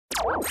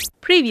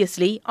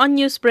Previously on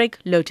Newsbreak,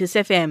 Lotus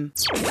FM.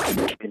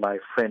 My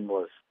friend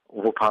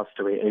who passed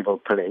away, Abel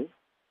Pillay.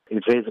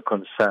 It raised a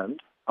concern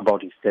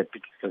about his death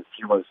because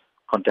he was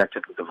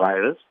contacted with the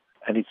virus.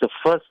 And it's the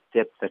first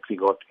death that we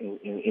got in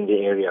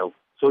the area.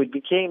 So it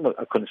became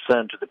a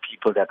concern to the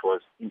people that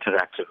was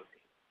interacting with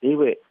him. They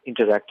were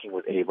interacting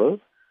with Abel,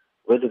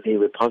 whether they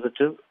were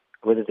positive,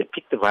 whether they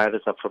picked the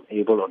virus up from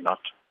Abel or not.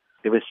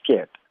 They were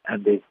scared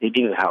and they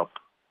needed help.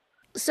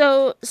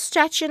 So,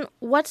 Strachen,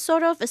 what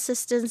sort of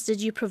assistance did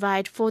you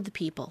provide for the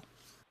people?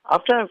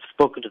 After I've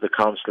spoken to the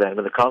councillor, and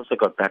when the councillor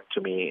got back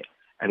to me,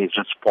 and his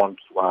response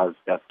was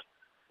that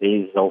there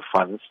is no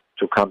funds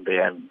to come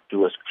there and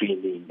do a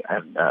screening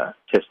and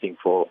testing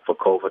for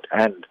COVID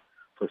and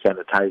for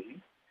sanitizing,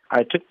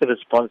 I took the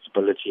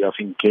responsibility of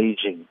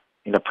engaging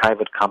in a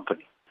private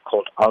company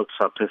called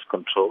Ultra Pest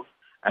Control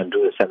and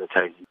do the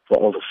sanitizing for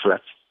all the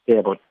flats. There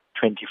are about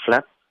 20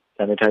 flats,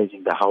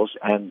 sanitizing the house,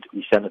 and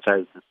we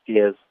sanitize the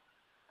stairs,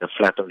 the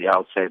flat on the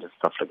outside and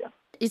stuff like that.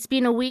 It's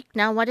been a week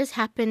now. What has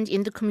happened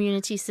in the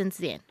community since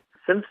then?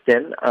 Since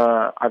then,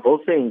 I've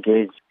also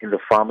engaged in the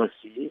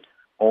pharmacy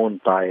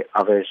owned by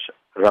Avesh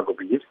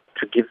Raghubir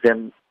to give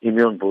them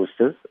immune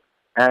boosters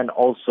and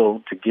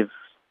also to give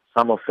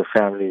some of the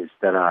families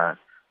that are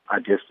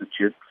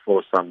destitute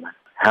for some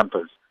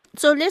hampers.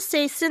 So let's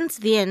say since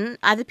then,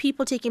 are the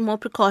people taking more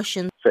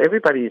precautions? So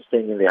everybody is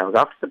staying in their house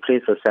after the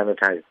place was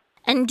sanitized.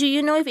 And do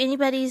you know if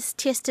anybody's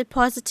tested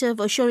positive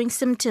or showing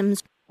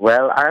symptoms?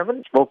 Well, I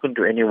haven't spoken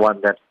to anyone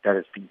that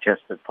has been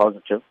tested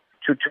positive.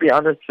 To be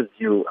honest with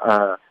you,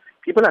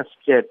 people are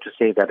scared to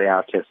say that they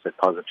are tested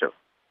positive.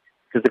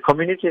 Because the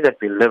community that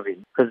we live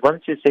in, because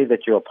once you say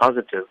that you are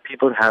positive,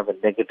 people have a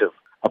negative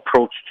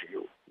approach to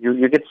you.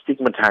 You get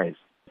stigmatized.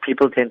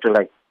 People tend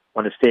to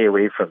want to stay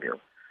away from you.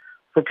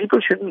 So people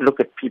shouldn't look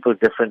at people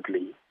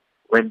differently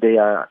when they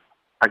are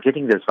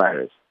getting this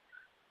virus.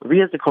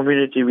 We as a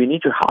community, we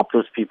need to help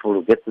those people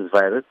who get this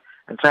virus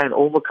and try and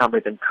overcome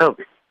it and curb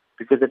it.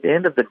 Because at the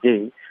end of the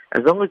day,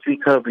 as long as we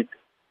curb it,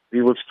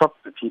 we will stop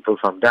the people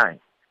from dying.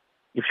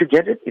 If you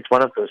get it, it's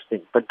one of those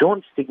things. But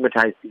don't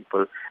stigmatize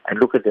people and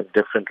look at them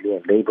differently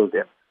and label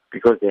them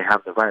because they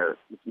have the virus.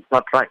 It's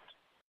not right.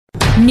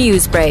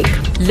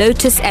 Newsbreak,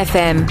 Lotus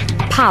FM,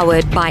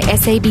 powered by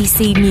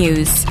SABC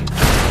News.